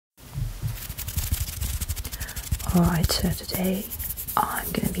Alright, so today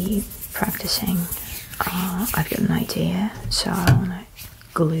I'm gonna be practicing. I've got an idea, so I wanna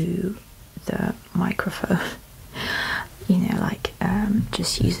glue the microphone. You know, like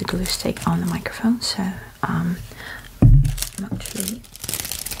just use a glue stick on the microphone. So I'm actually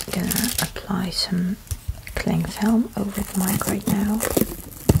gonna apply some cling film over the mic right now.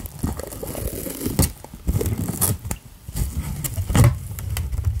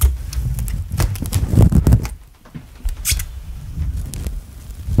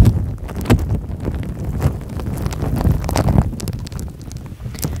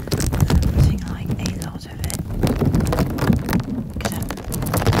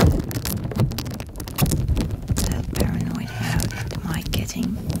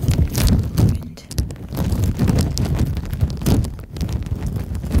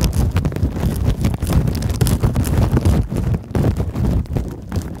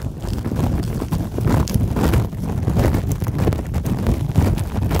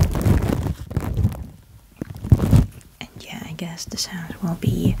 The sound will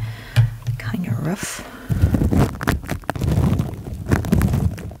be kind of rough.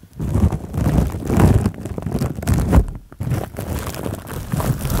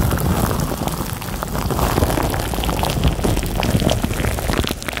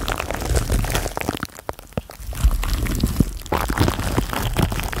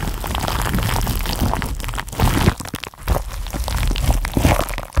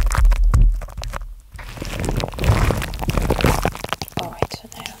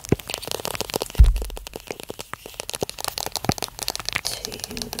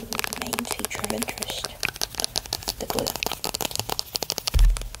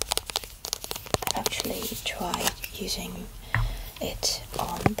 Tried using it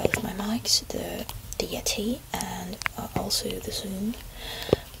on both my mics, the Yeti and also the Zoom.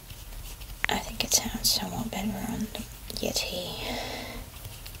 I think it sounds somewhat better on the Yeti.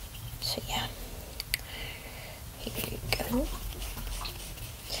 So yeah, here you go.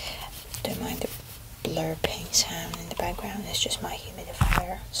 Don't mind the blurping sound in the background, it's just my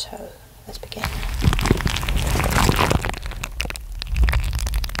humidifier. So let's begin.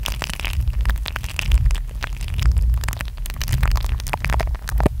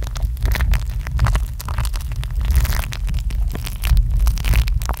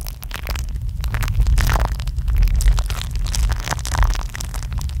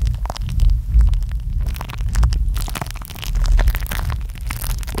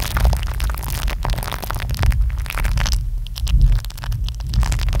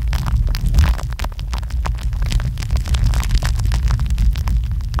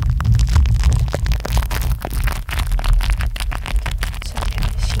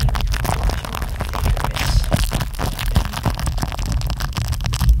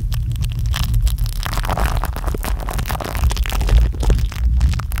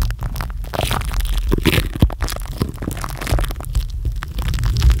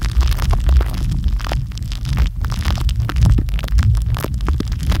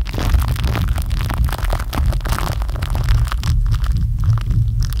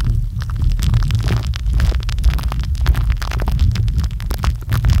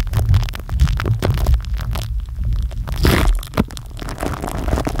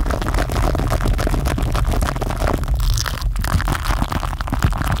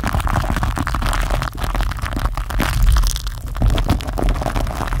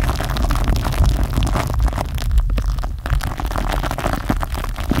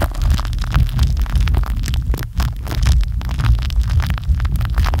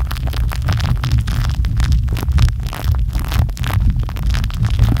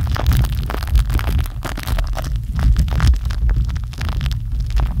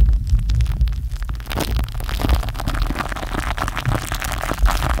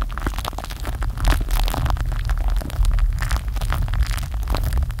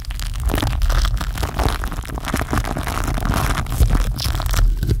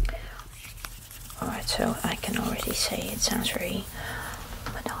 So I can already say it sounds very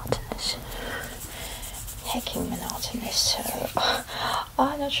monotonous, hecking monotonous. So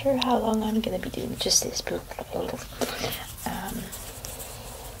I'm not sure how long I'm gonna be doing just this, but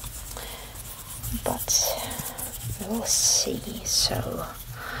we'll see. So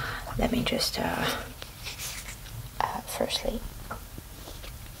let me just firstly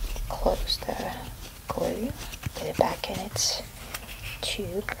close the glue, get it back in its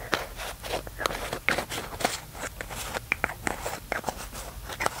tube.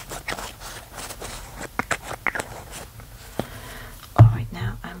 Alright,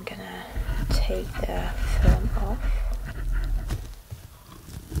 now I'm gonna take the film off.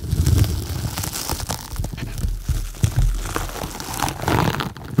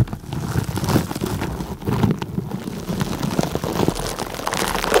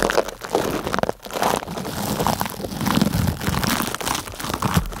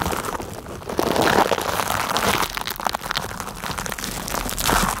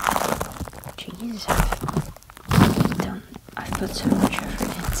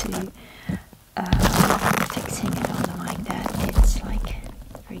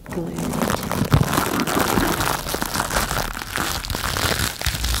 glued it.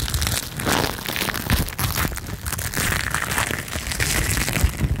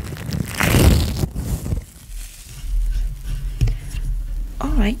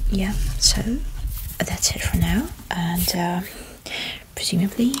 Alright, yeah, so that's it for now, and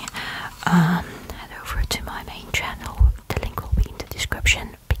presumably head over to my main channel. The link will be in the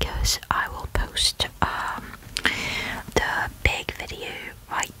description, because I will post the big video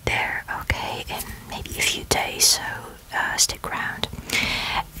right there, okay, in maybe a few days, so stick around.